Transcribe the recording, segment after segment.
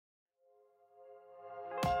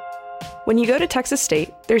When you go to Texas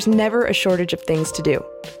State, there's never a shortage of things to do.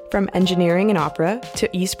 From engineering and opera to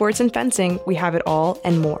esports and fencing, we have it all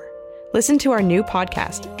and more. Listen to our new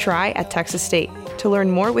podcast, Try at Texas State, to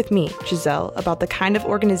learn more with me, Giselle, about the kind of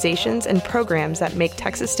organizations and programs that make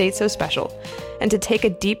Texas State so special, and to take a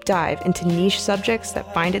deep dive into niche subjects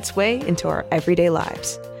that find its way into our everyday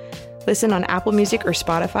lives. Listen on Apple Music or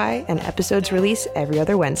Spotify, and episodes release every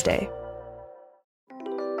other Wednesday.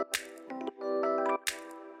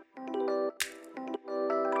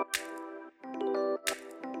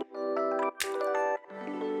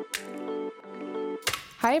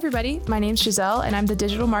 Hi everybody, my name's Giselle and I'm the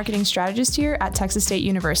digital marketing strategist here at Texas State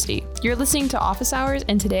University. You're listening to Office Hours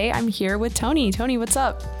and today I'm here with Tony. Tony, what's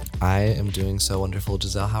up? I am doing so wonderful.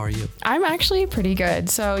 Giselle, how are you? I'm actually pretty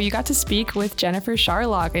good. So you got to speak with Jennifer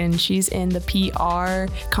Scharlach and she's in the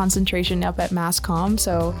PR concentration up at MassComm.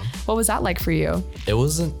 So what was that like for you? It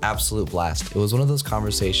was an absolute blast. It was one of those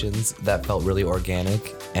conversations that felt really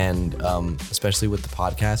organic, and especially with the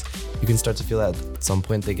podcast, you can start to feel that at some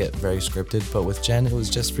point they get very scripted, but with Jen, it was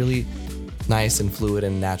just really nice and fluid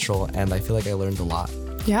and natural, and I feel like I learned a lot.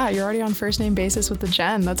 Yeah, you're already on first name basis with the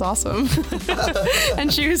Jen. That's awesome.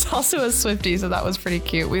 And she was also a Swiftie, so that was pretty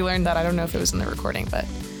cute. We learned that. I don't know if it was in the recording, but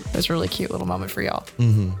it was a really cute little moment for y'all.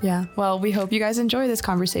 Mm-hmm. Yeah. Well, we hope you guys enjoy this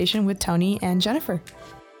conversation with Tony and Jennifer.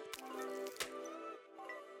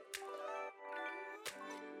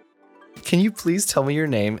 Can you please tell me your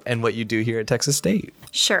name and what you do here at Texas State?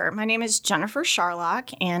 Sure. My name is Jennifer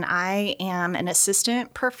Scharlach, and I am an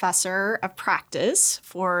assistant professor of practice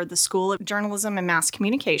for the School of Journalism and Mass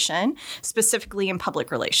Communication, specifically in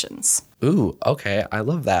public relations. Ooh, okay. I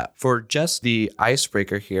love that. For just the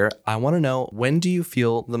icebreaker here, I want to know, when do you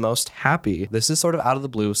feel the most happy? This is sort of out of the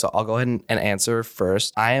blue, so I'll go ahead and answer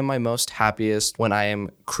first. I am my most happiest when I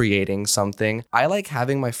am creating something. I like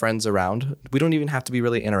having my friends around. We don't even have to be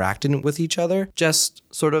really interacting with each other, just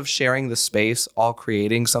sort of sharing the space, all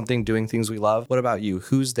creating something, doing things we love. What about you?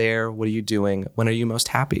 Who's there? What are you doing? When are you most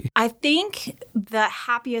happy? I think the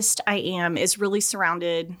happiest I am is really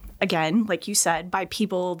surrounded, again, like you said, by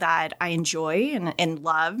people that I enjoy and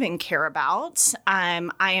love and care about. I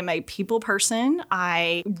am a people person.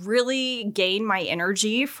 I really gain my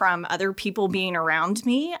energy from other people being around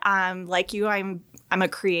me. Like you, I'm a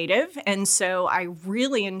creative, and so I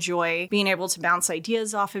really enjoy being able to bounce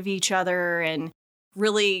ideas off of each other and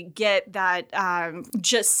really get that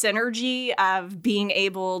just synergy of being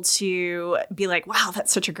able to be like, wow,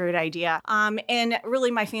 that's such a great idea. And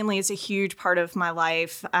really, my family is a huge part of my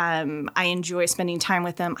life. I enjoy spending time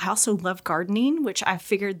with them. I also love gardening, which I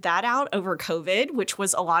figured that out over COVID, which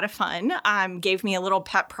was a lot of fun. Gave me a little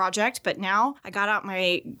pet project, but now I got out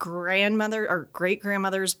my grandmother or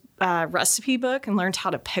great-grandmother's recipe book and learned how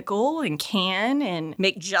to pickle and can and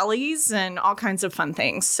make jellies and all kinds of fun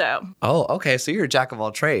things. So. Oh, okay. So you're a jack of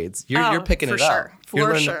all trades. You're picking it up.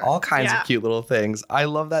 You're learning all kinds of cute little things. I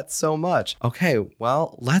love that so much. Okay,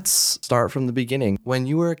 well, let's start from the beginning. When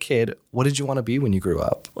you were a kid, what did you want to be when you grew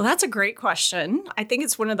up? Well, that's a great question. I think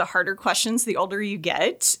it's one of the harder questions the older you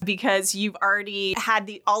get, because you've already had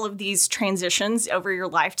all of these transitions over your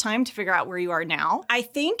lifetime to figure out where you are now. I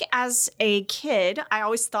think as a kid, I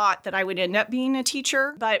always thought that I would end up being a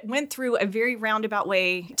teacher, but went through a very roundabout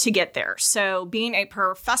way to get there. So being a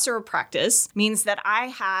professor of practice means that I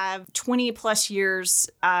have 20 plus years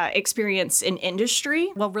experience in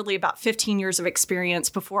industry. Well, really about 15 years of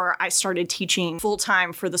experience before I started teaching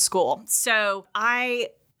full-time for the school. So I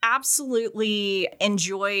absolutely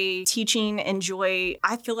enjoy teaching,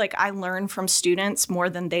 I feel like I learn from students more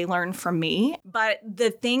than they learn from me. But the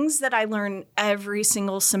things that I learn every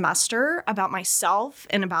single semester about myself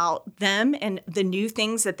and about them and the new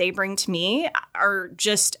things that they bring to me are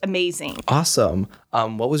just amazing. Awesome.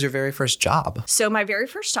 What was your very first job? So my very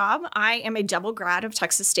first job, I am a double grad of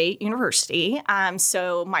Texas State University.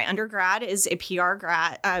 So my undergrad is a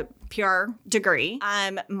PR degree.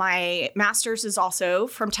 My master's is also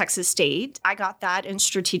from Texas State. I got that in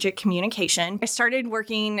strategic communication. I started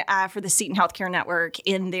working for the Seton Healthcare Network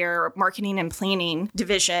in their marketing and planning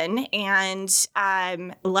division and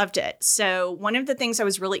loved it. So one of the things I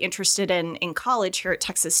was really interested in college here at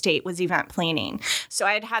Texas State was event planning. So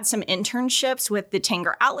I had some internships with the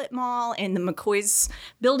Tanger Outlet Mall and the McCoy's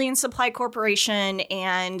Building Supply Corporation,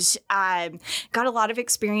 and got a lot of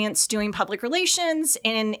experience doing public relations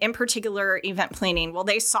and in particular event planning. Well,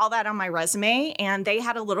 they saw that on my resume, and they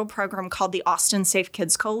had a little program called the Austin Safe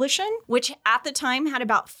Kids Coalition, which at the time had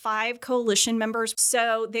about 5 coalition members.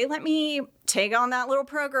 So they let me take on that little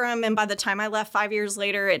program. And by the time I left 5 years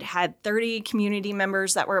later, it had 30 community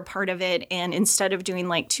members that were a part of it. And instead of doing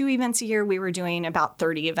like 2 events a year, we were doing about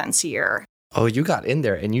 30 events a year. Oh, you got in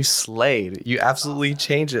there and you slayed. You absolutely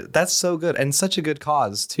changed it. That's so good. And such a good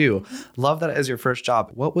cause, too. Love that as your first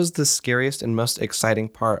job. What was the scariest and most exciting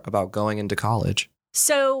part about going into college?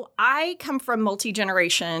 So I come from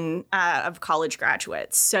multi-generation of college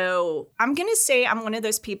graduates. So I'm going to say I'm one of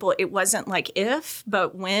those people. It wasn't like if,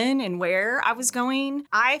 but when and where I was going.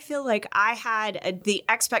 I feel like I had the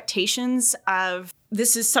expectations of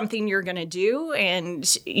this is something you're going to do,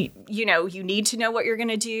 and you need to know what you're going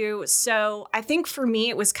to do. So I think for me,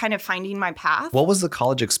 it was kind of finding my path. What was the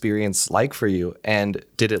college experience like for you, and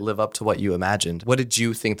did it live up to what you imagined? What did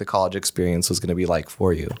you think the college experience was going to be like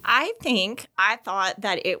for you? I thought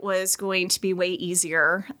that it was going to be way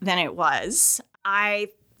easier than it was. I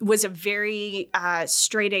was a very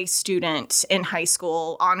straight A student in high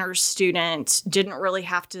school, honors student, didn't really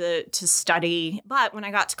have to study. But when I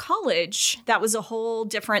got to college, that was a whole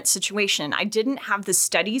different situation. I didn't have the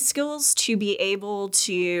study skills to be able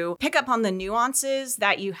to pick up on the nuances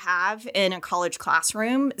that you have in a college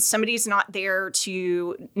classroom. Somebody's not there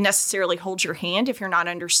to necessarily hold your hand if you're not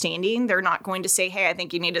understanding. They're not going to say, hey, I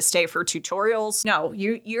think you need to stay for tutorials. No,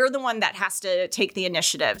 you're the one that has to take the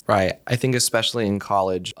initiative. Right. I think especially in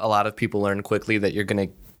college, a lot of people learn quickly that you're going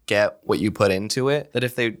to get what you put into it, that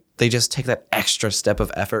if they just take that extra step of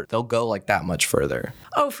effort, they'll go like that much further.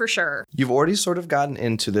 Oh, for sure. You've already sort of gotten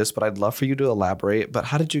into this, but I'd love for you to elaborate. But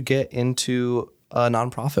how did you get into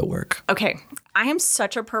nonprofit work? Okay. I am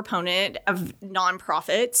such a proponent of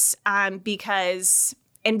nonprofits because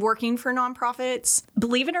and working for nonprofits.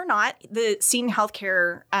 Believe it or not, the Seton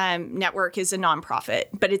Healthcare Network is a nonprofit,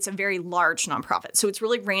 but it's a very large nonprofit. So it's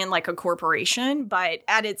really ran like a corporation, but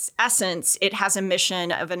at its essence, it has a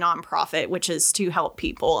mission of a nonprofit, which is to help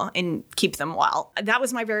people and keep them well. That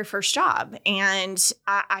was my very first job, and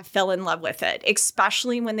I fell in love with it,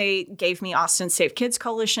 especially when they gave me Austin Safe Kids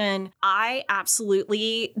Coalition. I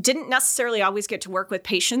absolutely didn't necessarily always get to work with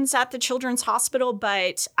patients at the Children's Hospital,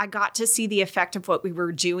 but I got to see the effect of what we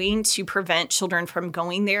were doing to prevent children from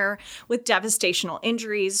going there with devastational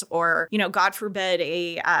injuries or, God forbid,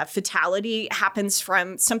 a fatality happens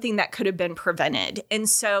from something that could have been prevented. And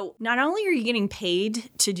so not only are you getting paid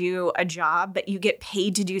to do a job, but you get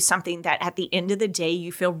paid to do something that at the end of the day,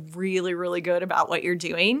 you feel really, really good about what you're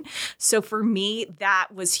doing. So for me, that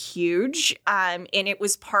was huge. And it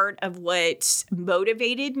was part of what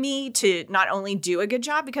motivated me to not only do a good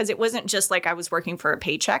job, because it wasn't just like I was working for a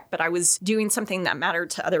paycheck, but I was doing something that mattered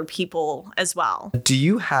to other people as well. Do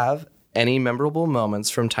you have any memorable moments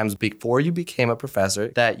from times before you became a professor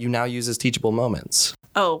that you now use as teachable moments?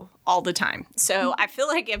 Oh, all the time. So I feel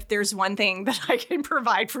like if there's one thing that I can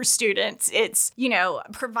provide for students, it's,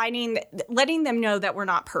 letting them know that we're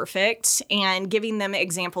not perfect and giving them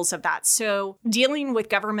examples of that. So dealing with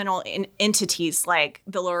governmental entities like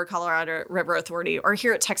the Lower Colorado River Authority or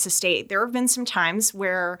here at Texas State, there have been some times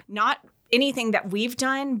where not anything that we've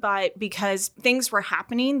done, but because things were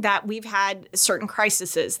happening that we've had certain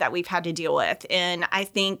crises that we've had to deal with. And I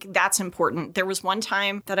think that's important. There was one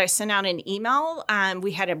time that I sent out an email.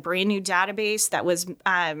 We had a brand new database that was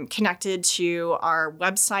connected to our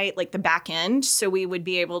website, like the back end. So we would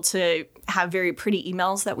be able to have very pretty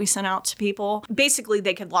emails that we sent out to people. Basically,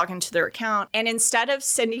 they could log into their account. And instead of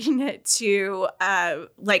sending it to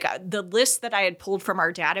the list that I had pulled from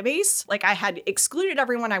our database, like I had excluded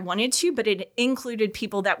everyone I wanted to, but it included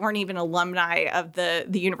people that weren't even alumni of the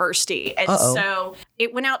university. And so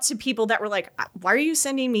it went out to people that were like, why are you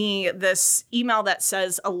sending me this email that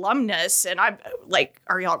says alumnus? And I'm like,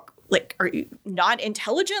 are you not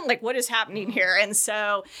intelligent? Like, what is happening here? And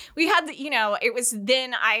so we had it was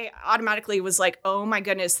then I automatically was like, oh my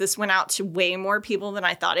goodness, this went out to way more people than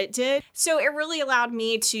I thought it did. So it really allowed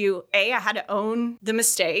me to, I had to own the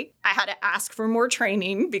mistake. I had to ask for more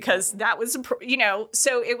training because that was,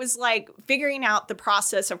 so it was like figuring out the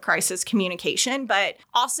process of crisis communication, but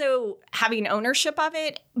also having ownership of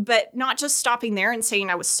it, but not just stopping there and saying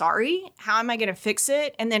I was sorry. How am I going to fix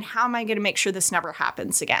it? And then how am I going to make sure this never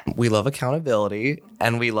happens again? We love accountability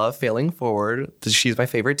and we love failing forward. She's my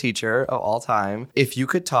favorite teacher of all time. If you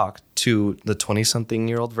could talk to the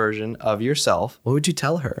 20-something-year-old version of yourself, what would you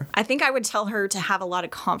tell her? I think I would tell her to have a lot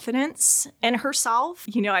of confidence in herself.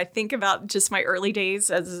 I think about just my early days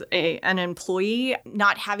as an employee,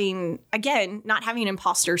 not having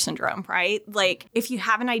imposter syndrome, right? Like, if you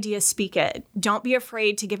have an idea, speak it. Don't be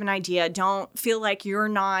afraid to give an idea. Don't feel like you're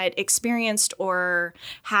not experienced or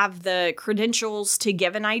have the credentials to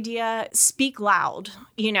give an idea. Speak loud,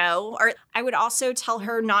 Or I would also tell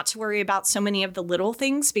her not to worry about so many of the little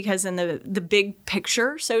things, because in the big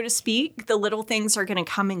picture, so to speak. The little things are going to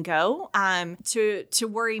come and go. To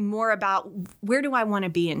worry more about where do I want to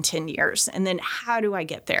be in 10 years? And then how do I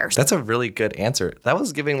get there? That's a really good answer. That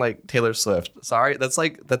was giving like Taylor Swift. Sorry, that's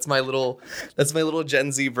my little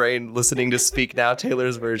Gen Z brain listening to Speak Now,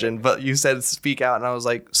 Taylor's version. But you said speak out, and I was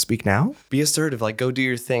like, speak now? Be assertive, like go do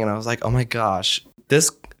your thing. And I was like, oh my gosh, this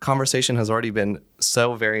conversation has already been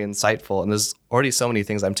so very insightful, and there's already so many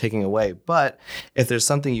things I'm taking away. But if there's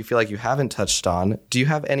something you feel like you haven't touched on, do you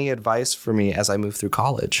have any advice for me as I move through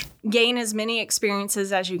college? Gain as many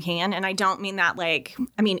experiences as you can. And I don't mean that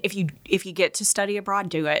if you get to study abroad,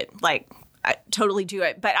 do it. I totally do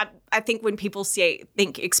it. But I think when people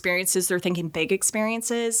think experiences, they're thinking big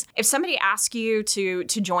experiences. If somebody asks you to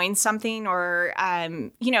join something or,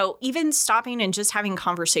 even stopping and just having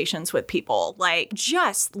conversations with people, like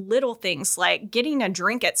just little things like getting a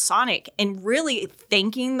drink at Sonic and really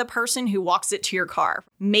thanking the person who walks it to your car,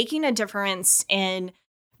 making a difference in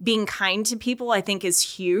being kind to people, I think is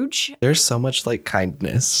huge. There's so much like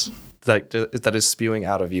kindness that is spewing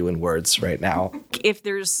out of you in words right now. If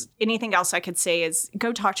there's anything else I could say is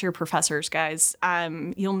go talk to your professors, guys.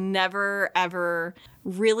 You'll never, ever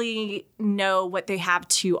really know what they have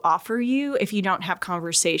to offer you if you don't have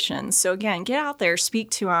conversations. So again, get out there, speak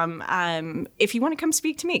to them. If you want to come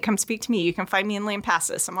speak to me, come speak to me. You can find me in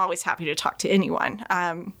Lampasas. I'm always happy to talk to anyone.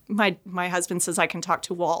 My husband says I can talk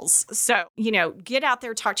to walls. So, get out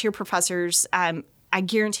there, talk to your professors. I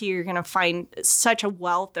guarantee you're going to find such a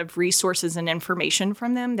wealth of resources and information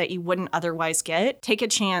from them that you wouldn't otherwise get. Take a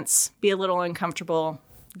chance, be a little uncomfortable,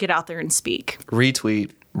 get out there and speak.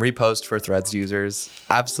 Retweet, repost for Threads users.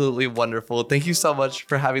 Absolutely wonderful. Thank you so much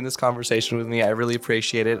for having this conversation with me. I really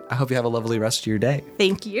appreciate it. I hope you have a lovely rest of your day.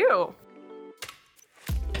 Thank you.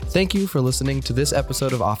 Thank you for listening to this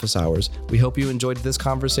episode of Office Hours. We hope you enjoyed this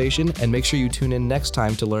conversation, and make sure you tune in next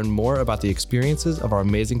time to learn more about the experiences of our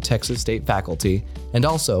amazing Texas State faculty. And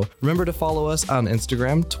also, remember to follow us on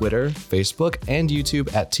Instagram, Twitter, Facebook, and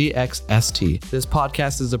YouTube at TXST. This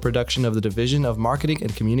podcast is a production of the Division of Marketing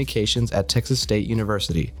and Communications at Texas State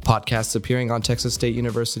University. Podcasts appearing on Texas State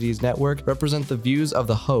University's network represent the views of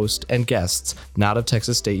the host and guests, not of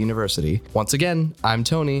Texas State University. Once again, I'm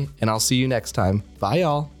Tony, and I'll see you next time. Bye,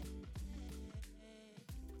 y'all.